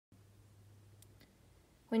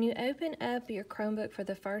When you open up your Chromebook for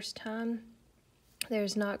the first time,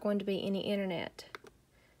 there's not going to be any internet.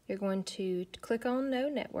 You're going to click on No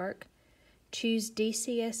Network, choose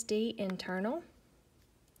DCSD Internal,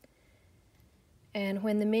 and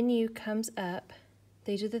when the menu comes up,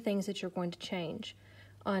 these are the things that you're going to change.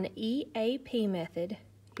 On EAP method,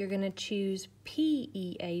 you're going to choose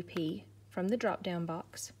PEAP from the drop-down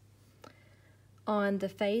box. On the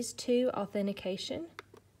Phase 2 authentication,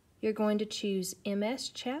 you're going to choose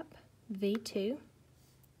MSCHAP v2.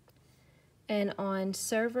 And on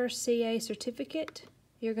Server CA Certificate,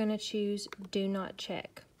 you're going to choose Do Not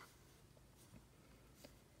Check.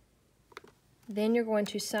 Then you're going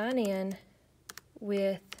to sign in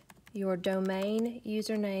with your domain,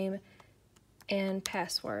 username, and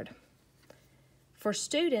password. For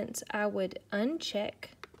students, I would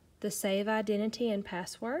uncheck the Save Identity and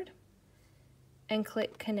Password and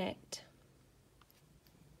click Connect.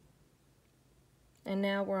 And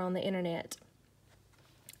now we're on the internet.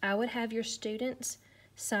 I would have your students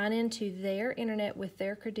sign into their internet with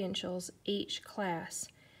their credentials each class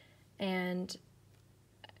and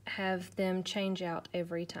have them change out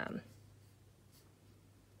every time.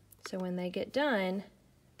 So when they get done,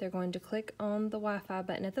 they're going to click on the Wi-Fi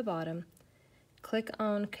button at the bottom, click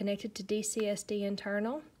on Connected to DCSD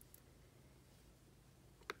Internal,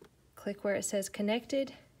 click where it says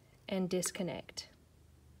Connected, and disconnect.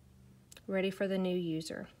 Ready for the new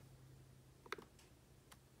user.